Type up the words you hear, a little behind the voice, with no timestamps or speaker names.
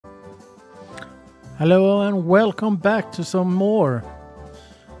Hello and welcome back to some more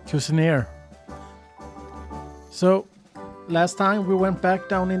Cuisineer. So, last time we went back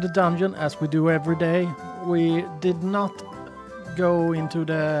down in the dungeon as we do every day. We did not go into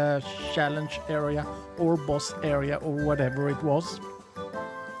the challenge area or boss area or whatever it was,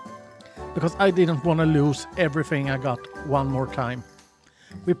 because I didn't want to lose everything I got one more time.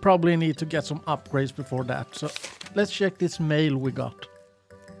 We probably need to get some upgrades before that. So let's check this mail we got.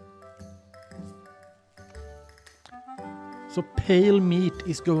 So pale meat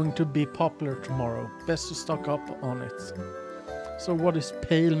is going to be popular tomorrow. Best to stock up on it. So what is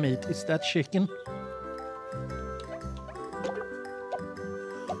pale meat? Is that chicken?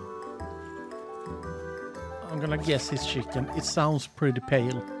 I'm gonna guess it's chicken. It sounds pretty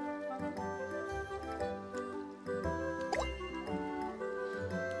pale.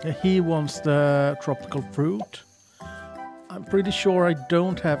 He wants the tropical fruit. I'm pretty sure I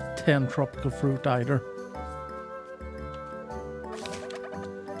don't have 10 tropical fruit either.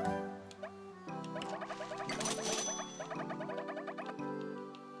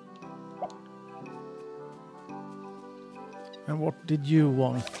 And what did you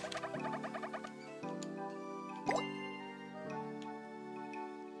want?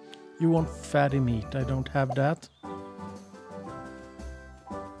 You want fatty meat. I don't have that.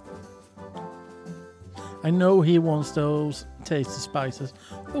 I know he wants those tasty spices.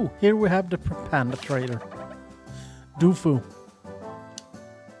 Oh, here we have the panda trader. Dufu.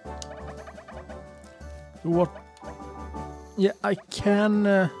 What? Yeah, I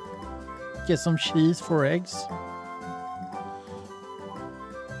can get some cheese for eggs.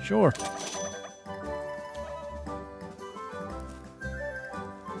 Sure.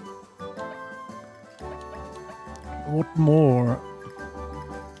 What more?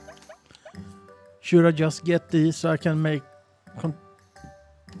 Should I just get these so I can make...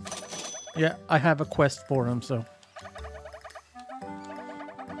 Yeah, I have a quest for them, so...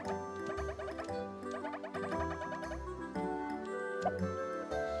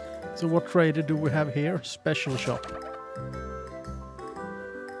 So what trader do we have here? Special shop.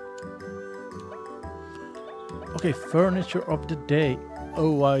 Okay, furniture of the day.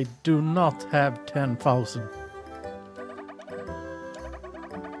 Oh, I do not have 10,000.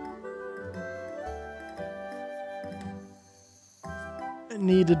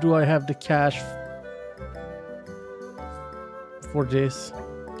 Neither do I have the cash for this.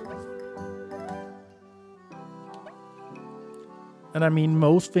 And I mean,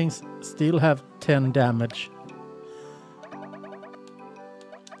 most things still have 10 damage.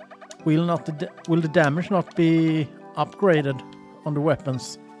 Will the damage not be upgraded on the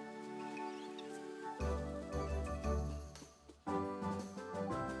weapons?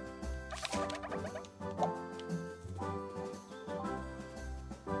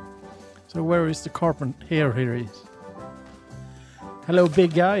 So where is the carpenter? Here he is. Hello,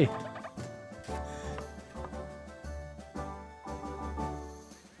 big guy.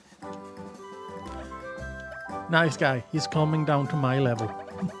 Nice guy. He's coming down to my level.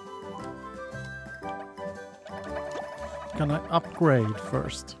 Can I upgrade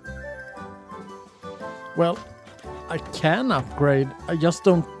first? Well, I can upgrade. I just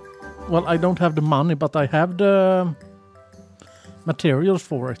don't... Well, I don't have the money, but I have the materials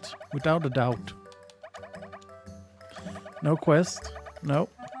for it, without a doubt. No quest. No.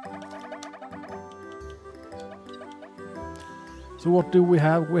 So what do we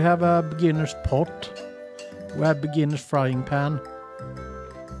have? We have a beginner's pot. We have beginner's frying pan.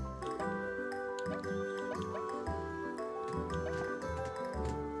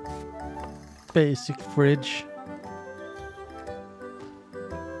 Basic fridge.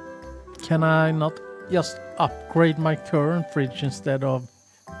 Can I not just upgrade my current fridge instead of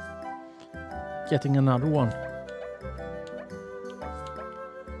getting another one?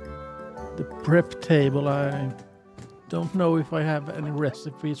 The prep table, I don't know if I have any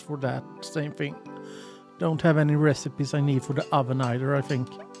recipes for that. Same thing. Don't have any recipes I need for the oven either, I think.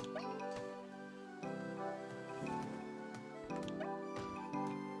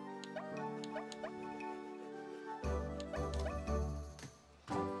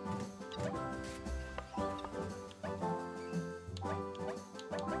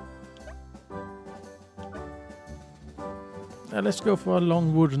 Let's go for a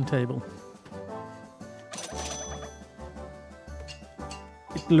long wooden table.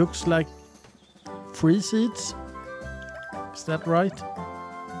 It looks like 3 seats. Is that right?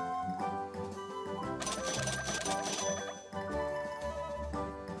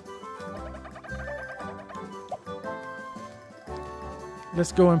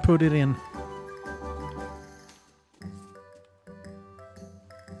 Let's go and put it in.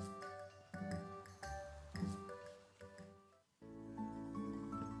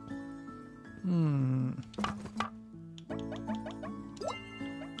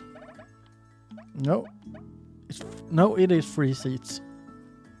 No. No, it is 3 seats.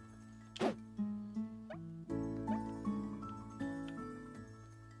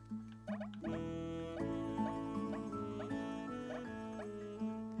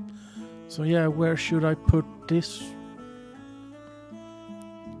 So yeah, where should I put this?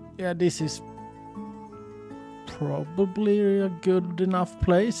 Yeah, this is probably a good enough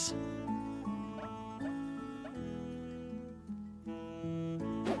place.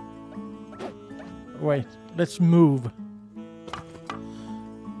 Wait, let's move.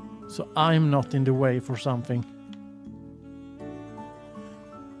 So I'm not in the way for something.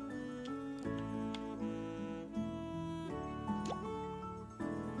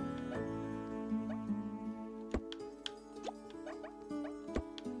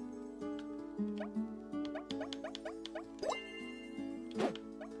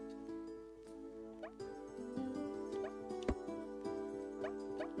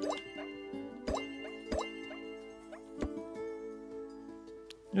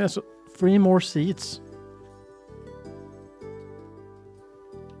 Yeah, so 3 more seats.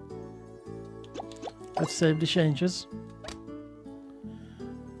 Let's save the changes.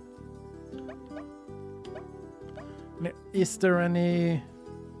 Is there any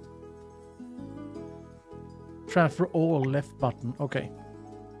transfer all left button? Okay.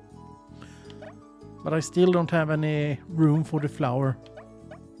 But I still don't have any room for the flower.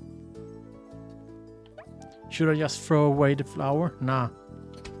 Should I just throw away the flower? Nah.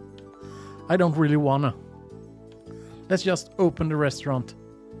 I don't really wanna. Let's just open the restaurant.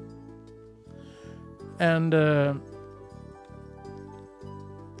 And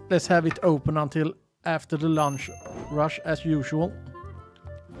let's have it open until after the lunch rush as usual.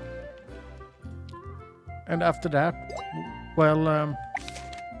 And after that, well,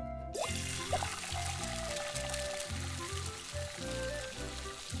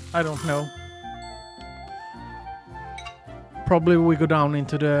 I don't know. Probably we go down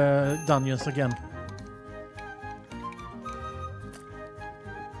into the dungeons again.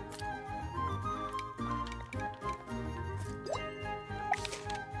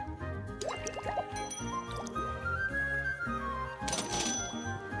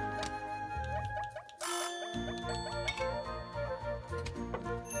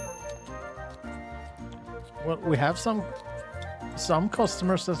 Well, we have some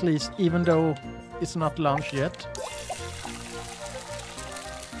customers at least, even though it's not lunch yet.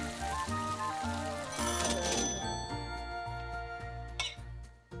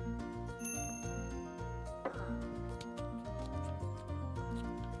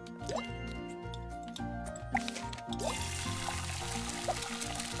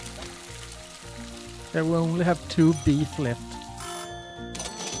 Yeah, we only have 2 beef left.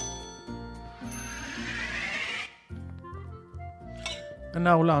 And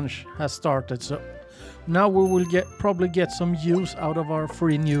now lunch has started, so now we will probably get some use out of our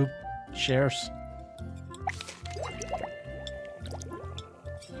 3 new chairs.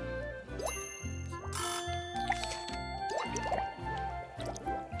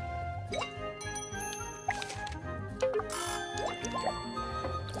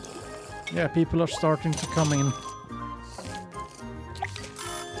 Yeah, people are starting to come in.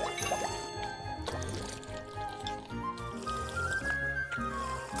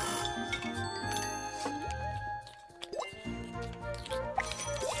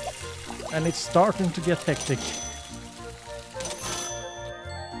 And it's starting to get hectic.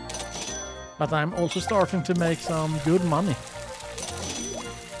 But I'm also starting to make some good money.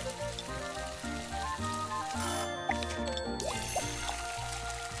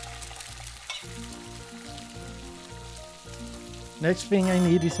 Next thing I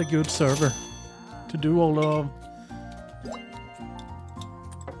need is a good server to do all of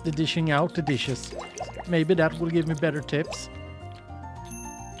the dishing out the dishes. Maybe that will give me better tips.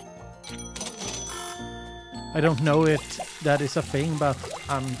 I don't know if that is a thing, but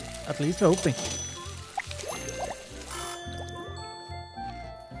I'm at least hoping.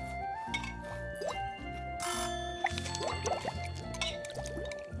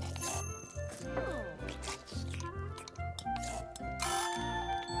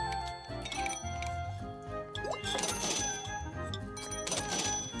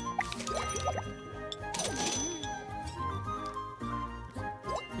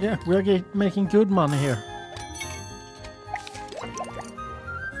 Yeah, we're making good money here.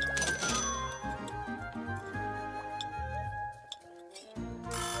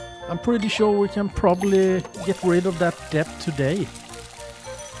 I'm pretty sure we can probably get rid of that debt today.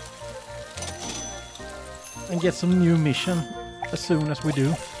 And get some new mission as soon as we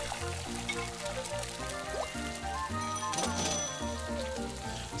do.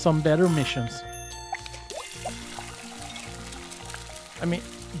 Some better missions. I mean,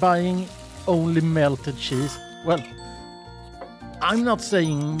 buying only melted cheese. Well, I'm not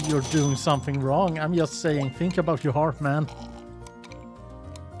saying you're doing something wrong. I'm just saying, think about your heart, man.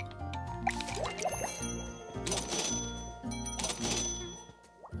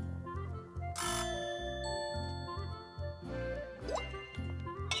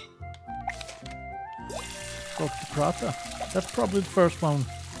 Dr. Prata. That's probably the first one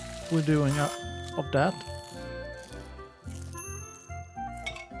we're doing of that.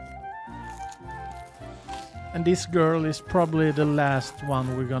 And this girl is probably the last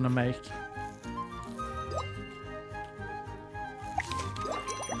one we're gonna make.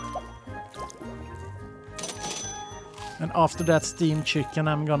 And after that steamed chicken,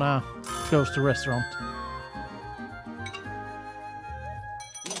 I'm gonna close the restaurant.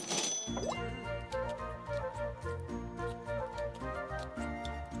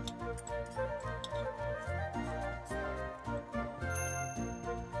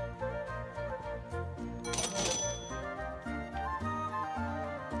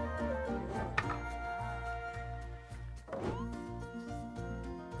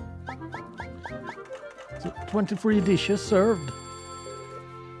 So 23 dishes served.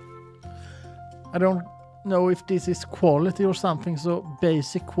 I don't know if this is quality or something, so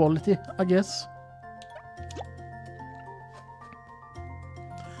basic quality, I guess.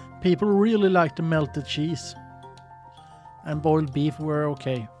 People really like the melted cheese. And boiled beef were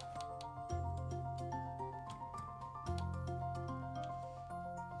okay.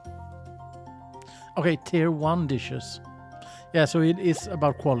 Okay, tier 1 dishes. Yeah, so it is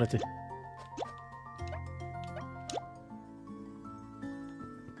about quality.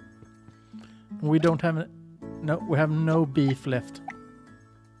 We don't have we have no beef left.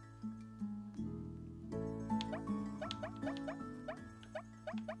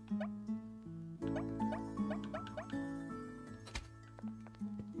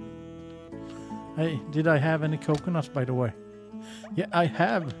 Hey, did I have any coconuts, by the way? Yeah, I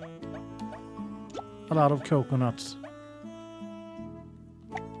have a lot of coconuts.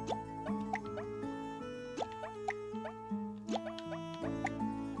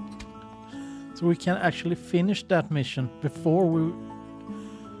 So we can actually finish that mission before we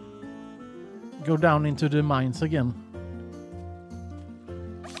go down into the mines again.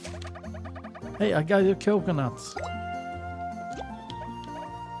 Hey, I got your coconuts.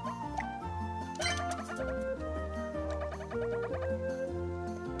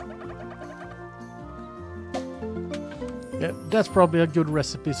 Yeah, that's probably a good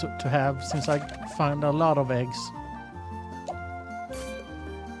recipe to have, since I find a lot of eggs.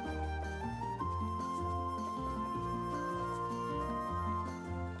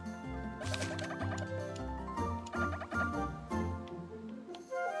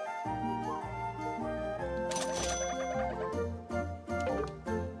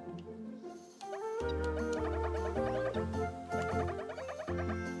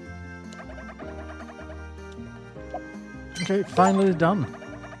 Okay, finally done.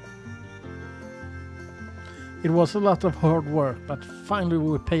 It was a lot of hard work, but finally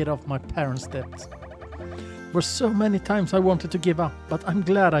we paid off my parents' debts. There were so many times I wanted to give up, but I'm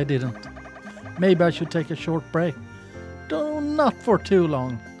glad I didn't. Maybe I should take a short break. Though not for too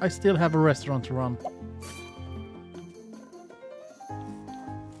long. I still have a restaurant to run.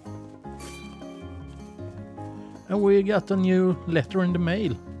 And we got a new letter in the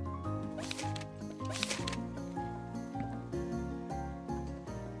mail.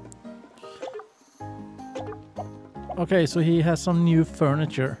 Okay, so he has some new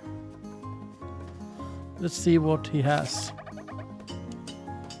furniture. Let's see what he has.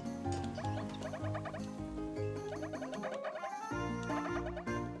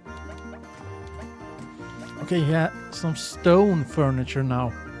 Okay, he has some stone furniture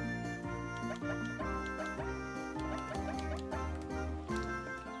now.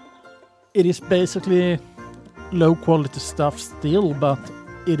 It is basically low quality stuff still, but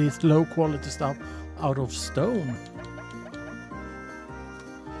it is low quality stuff out of stone.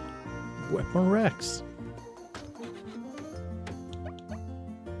 Weapon racks.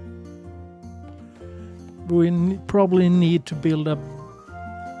 We probably need to build a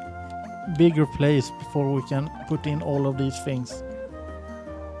bigger place before we can put in all of these things.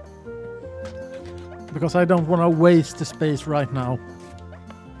 Because I don't want to waste the space right now.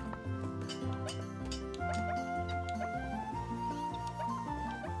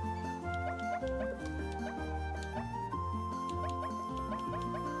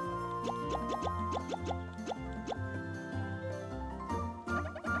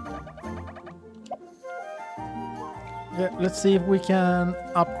 Yeah, let's see if we can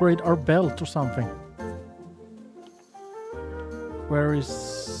upgrade our belt or something. Where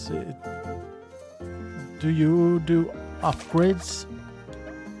is it? Do you do upgrades?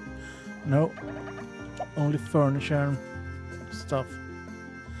 No. Only furniture and stuff.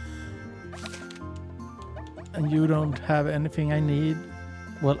 And you don't have anything I need?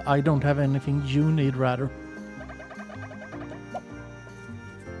 Well, I don't have anything you need, rather.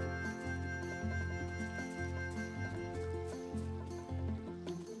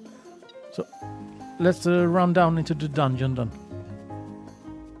 So, let's run down into the dungeon then.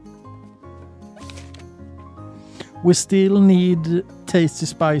 We still need tasty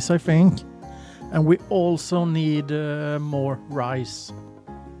spice, I think. And we also need more rice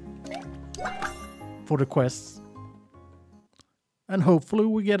for the quests. And hopefully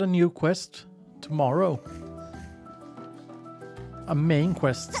we get a new quest tomorrow. A main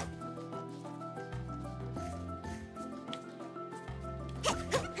quest.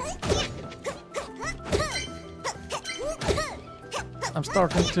 I'm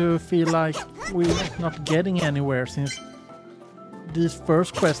starting to feel like we're not getting anywhere since these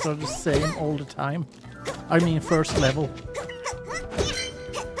first quests are the same all the time. I mean first level.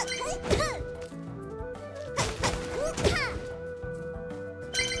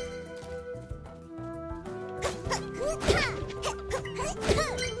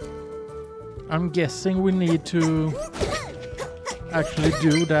 I'm guessing we need to actually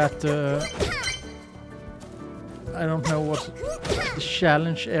do that, I don't know what, the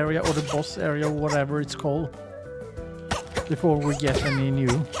challenge area or the boss area or whatever it's called, before we get any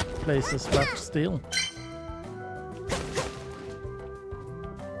new places, but still.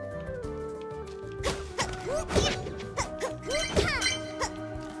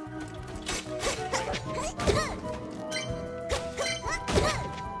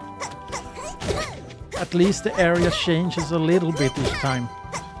 At least the area changes a little bit each time,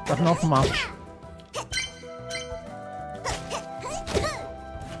 but not much.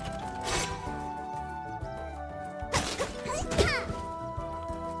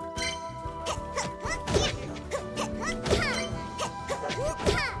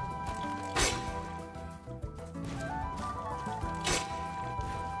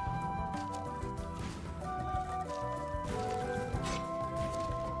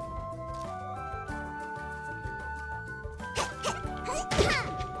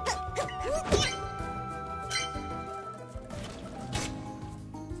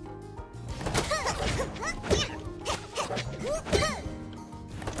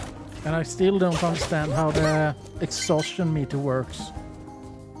 And I still don't understand how the exhaustion meter works.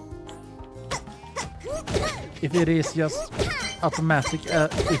 If it is just automatic,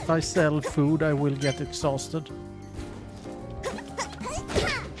 if I sell food I will get exhausted.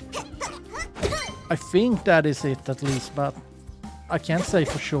 I think that is it at least, but I can't say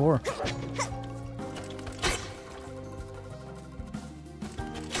for sure.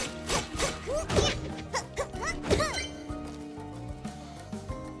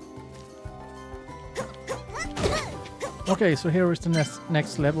 Okay, so here is the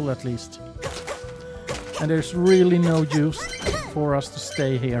next level at least. And there's really no use for us to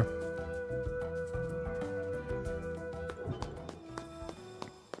stay here.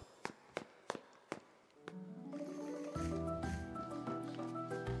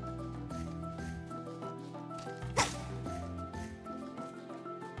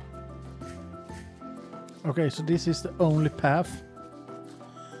 Okay, so this is the only path.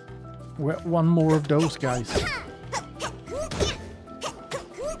 One more of those guys.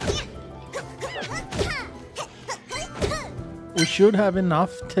 We should have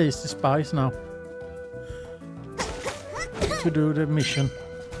enough tasty spice now to do the mission.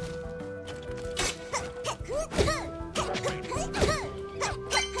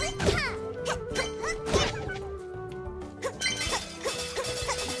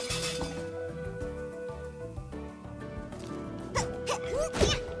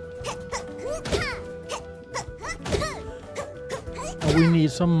 And we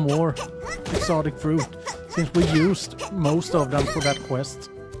need some more exotic fruit, since we used most of them for that quest.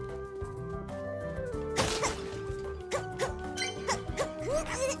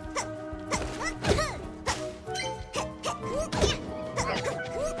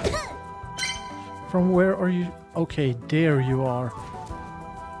 From where are you? Okay, there you are.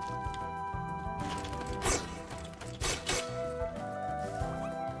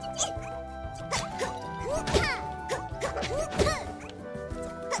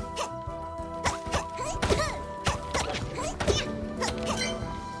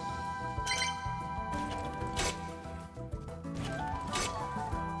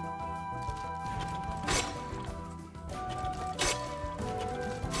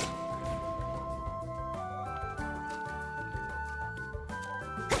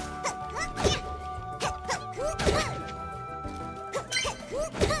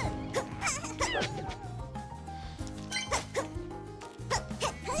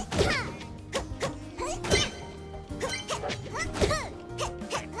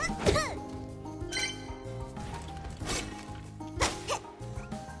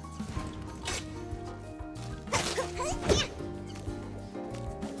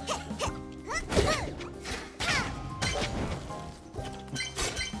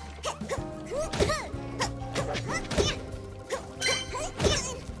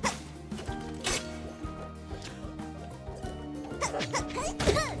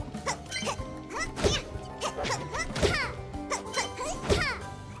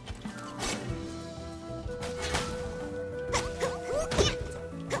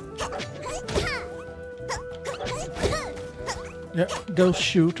 Yeah, those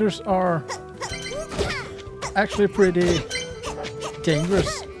shooters are actually pretty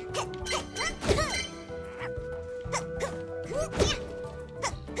dangerous.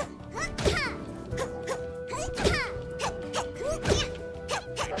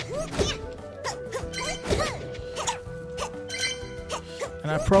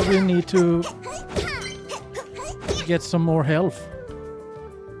 And I probably need to get some more health.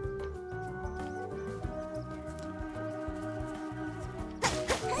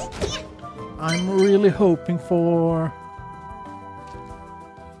 I'm really hoping for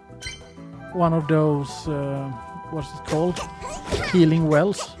one of those, what's it called? Healing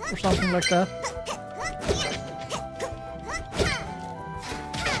wells or something like that.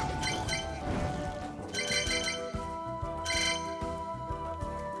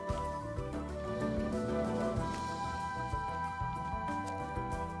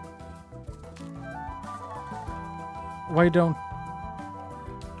 Why don't...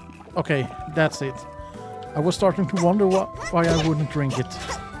 Okay, that's it. I was starting to wonder why I wouldn't drink it.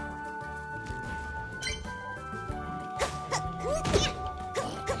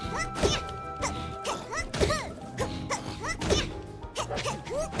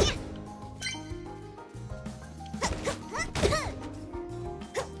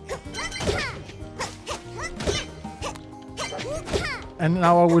 And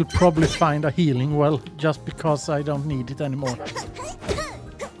now I will probably find a healing well just because I don't need it anymore.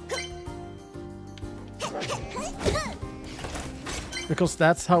 Because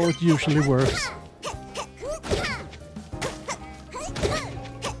that's how it usually works.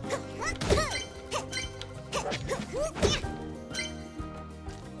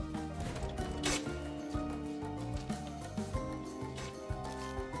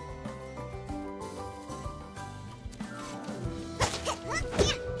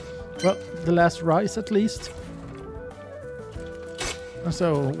 Well, the last rice at least. And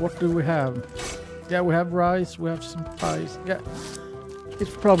so, what do we have? Yeah, we have rice, we have some pies. Yeah,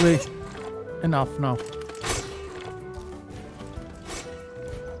 it's probably enough now.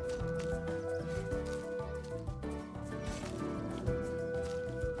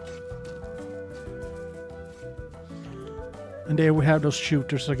 And there we have those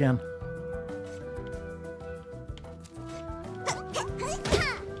shooters again.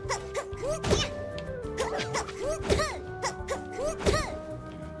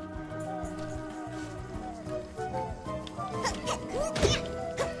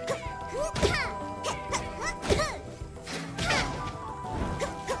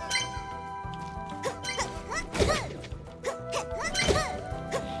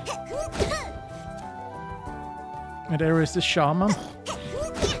 And there is the shaman.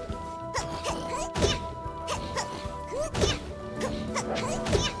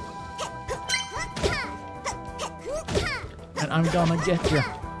 And I'm gonna get you.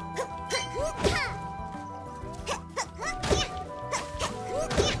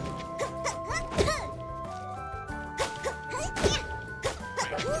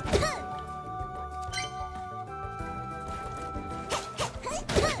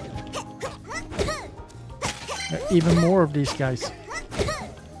 Even more of these guys.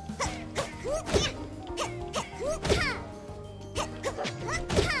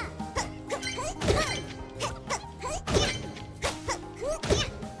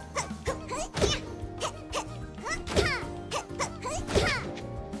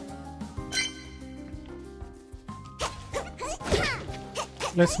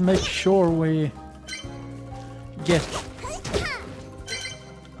 Let's make sure we get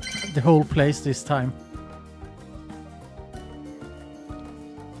the whole place this time.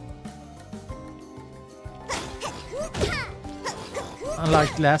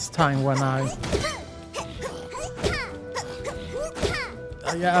 Unlike last time when I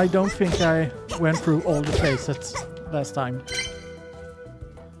don't think I went through all the places last time.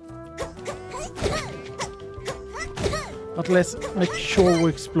 But let's make sure we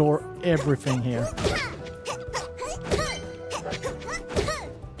explore everything here.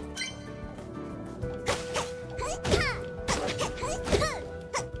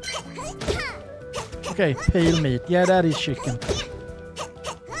 Okay, pale meat. Yeah, that is chicken.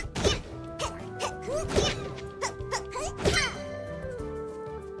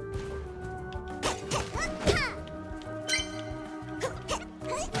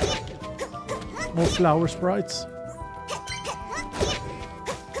 More flower sprites.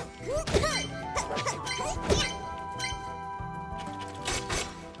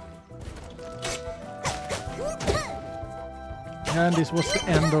 And this was the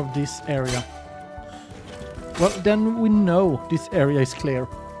end of this area. Well, then we know this area is clear.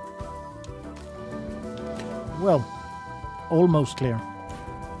 Well, almost clear.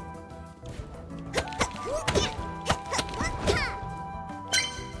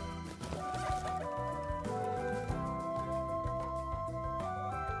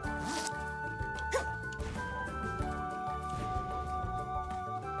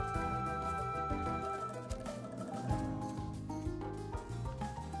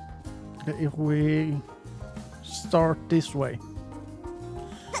 If we start this way.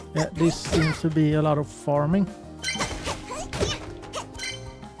 Yeah, this seems to be a lot of farming.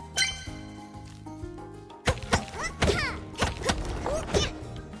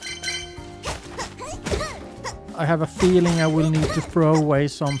 I have a feeling I will need to throw away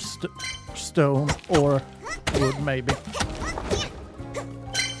some stone or wood maybe.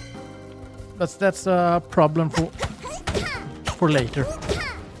 But that's a problem for later.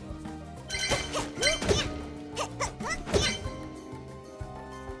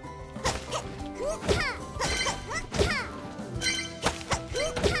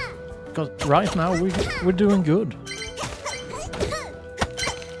 Because right now we're doing good.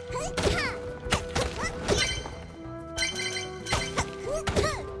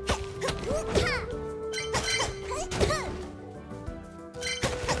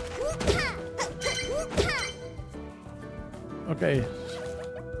 Okay.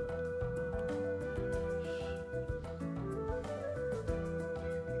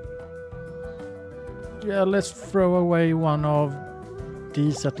 Yeah, let's throw away one of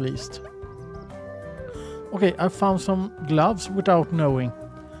these at least. Okay, I found some gloves without knowing.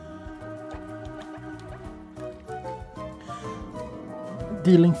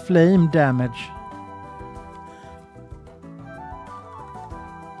 Dealing flame damage.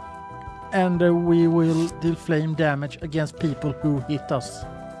 And we will deal flame damage against people who hit us.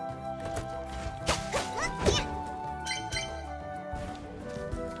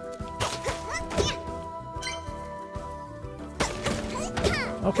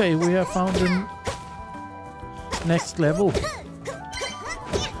 Okay, we have found the next level.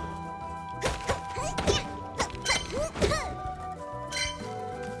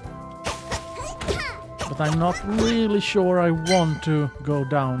 But I'm not really sure I want to go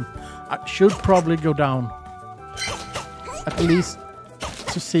down. I should probably go down. At least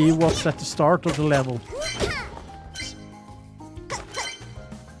to see what's at the start of the level.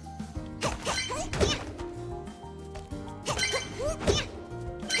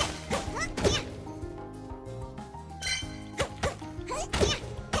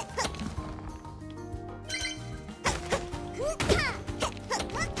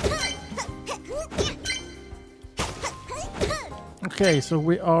 Okay, so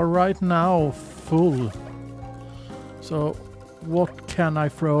we are right now full. So what can I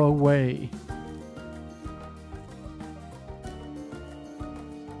throw away?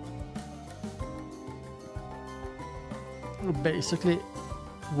 Basically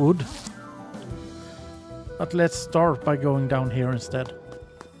wood. But let's start by going down here instead.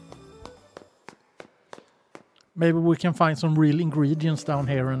 Maybe we can find some real ingredients down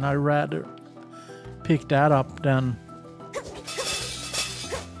here, and I'd rather pick that up than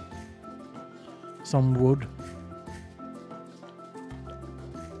some wood.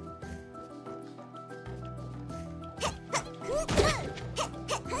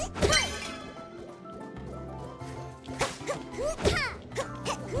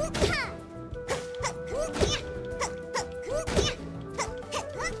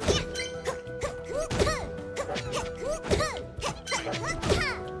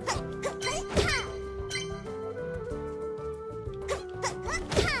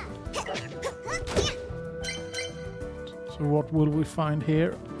 So what will we find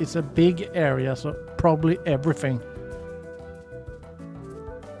here? It's a big area, so probably everything.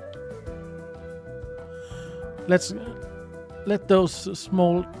 Let's let those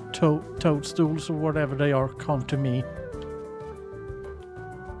small toadstools or whatever they are come to me.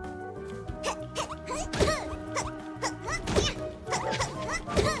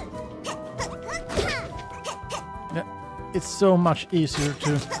 Yeah, it's so much easier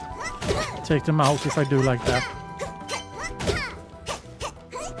to take them out if I do like that.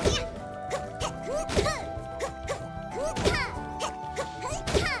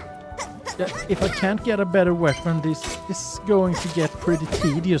 If I can't get a better weapon, this is going to get pretty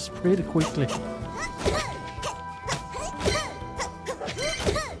tedious pretty quickly.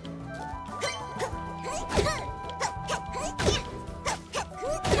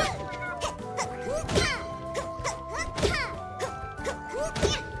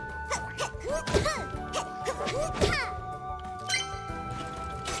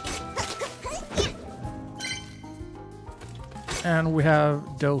 And we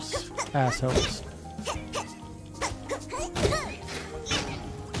have those assholes.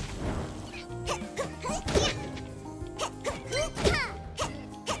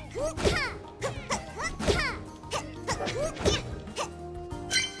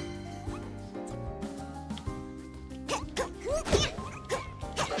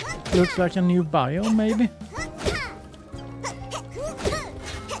 Looks like a new biome, maybe?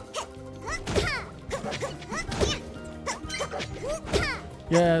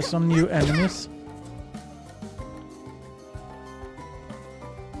 Yeah, some new enemies.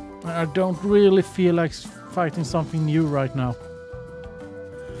 I don't really feel like fighting something new right now.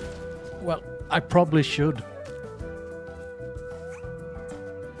 Well, I probably should.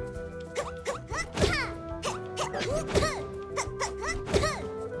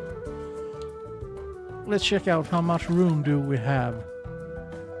 Let's check out how much room do we have.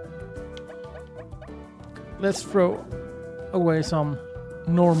 Let's throw away some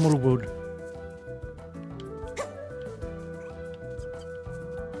normal wood.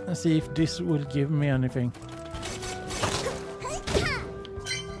 And see if this will give me anything.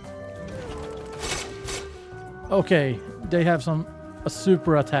 Okay, they have a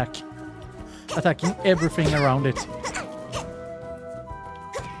super attack. Attacking everything around it.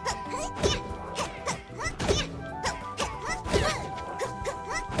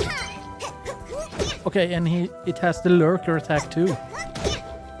 Okay, and it has the lurker attack too.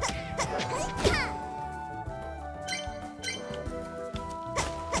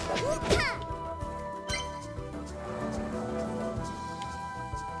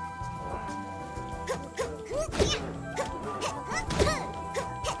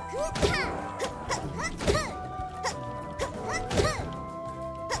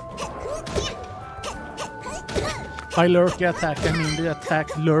 By lurker attack, I mean the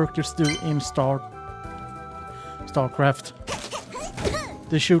attack lurkers do in StarCraft.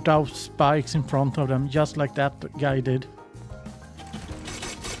 They shoot out spikes in front of them, just like that guy did.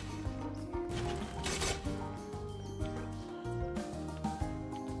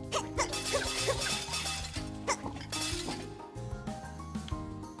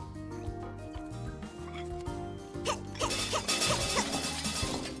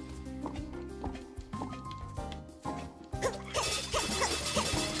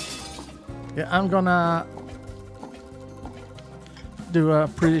 Yeah, I'm gonna do a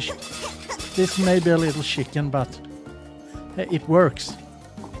pretty... This may be a little chicken, but it works.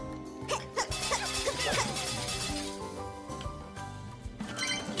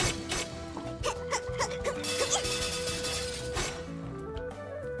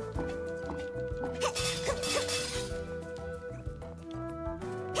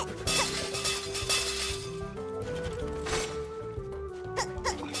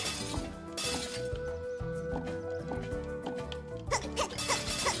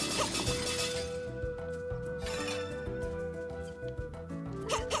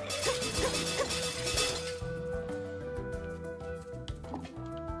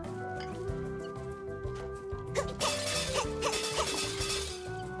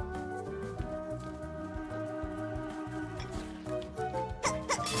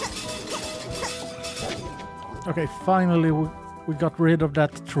 Okay, finally we got rid of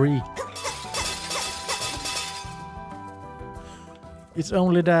that tree. It's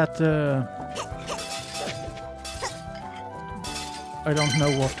only that I don't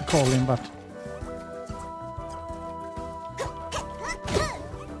know what to call him, but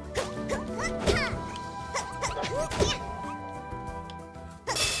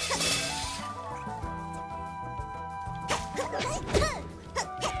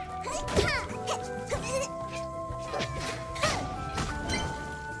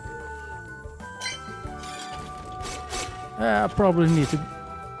I probably need to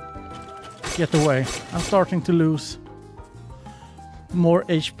get away. I'm starting to lose more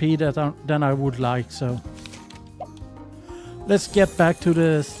HP than I would like, so let's get back to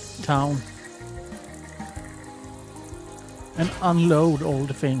the town and unload all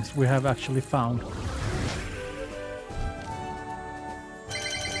the things we have actually found.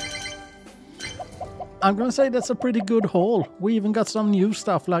 I'm gonna say that's a pretty good haul. We even got some new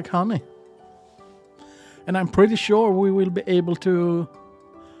stuff like honey. And I'm pretty sure we will be able to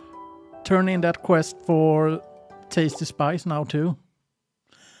turn in that quest for Tasty Spice now too.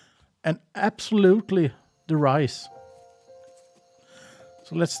 And absolutely the rice.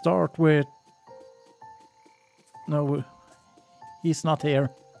 So let's start with... No, he's not here.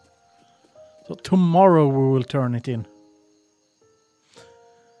 So tomorrow we will turn it in.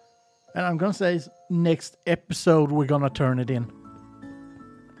 And I'm gonna say next episode we're gonna turn it in.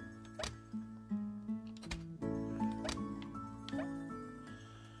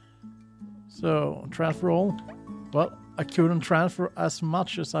 So, transfer all. Well, I couldn't transfer as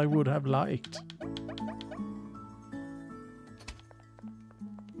much as I would have liked.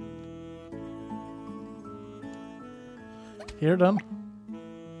 Here then.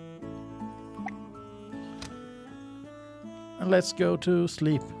 And let's go to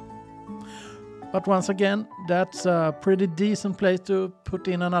sleep. But once again, that's a pretty decent place to put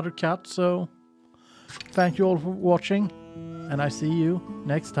in another cut. So thank you all for watching, and I see you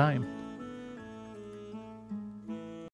next time.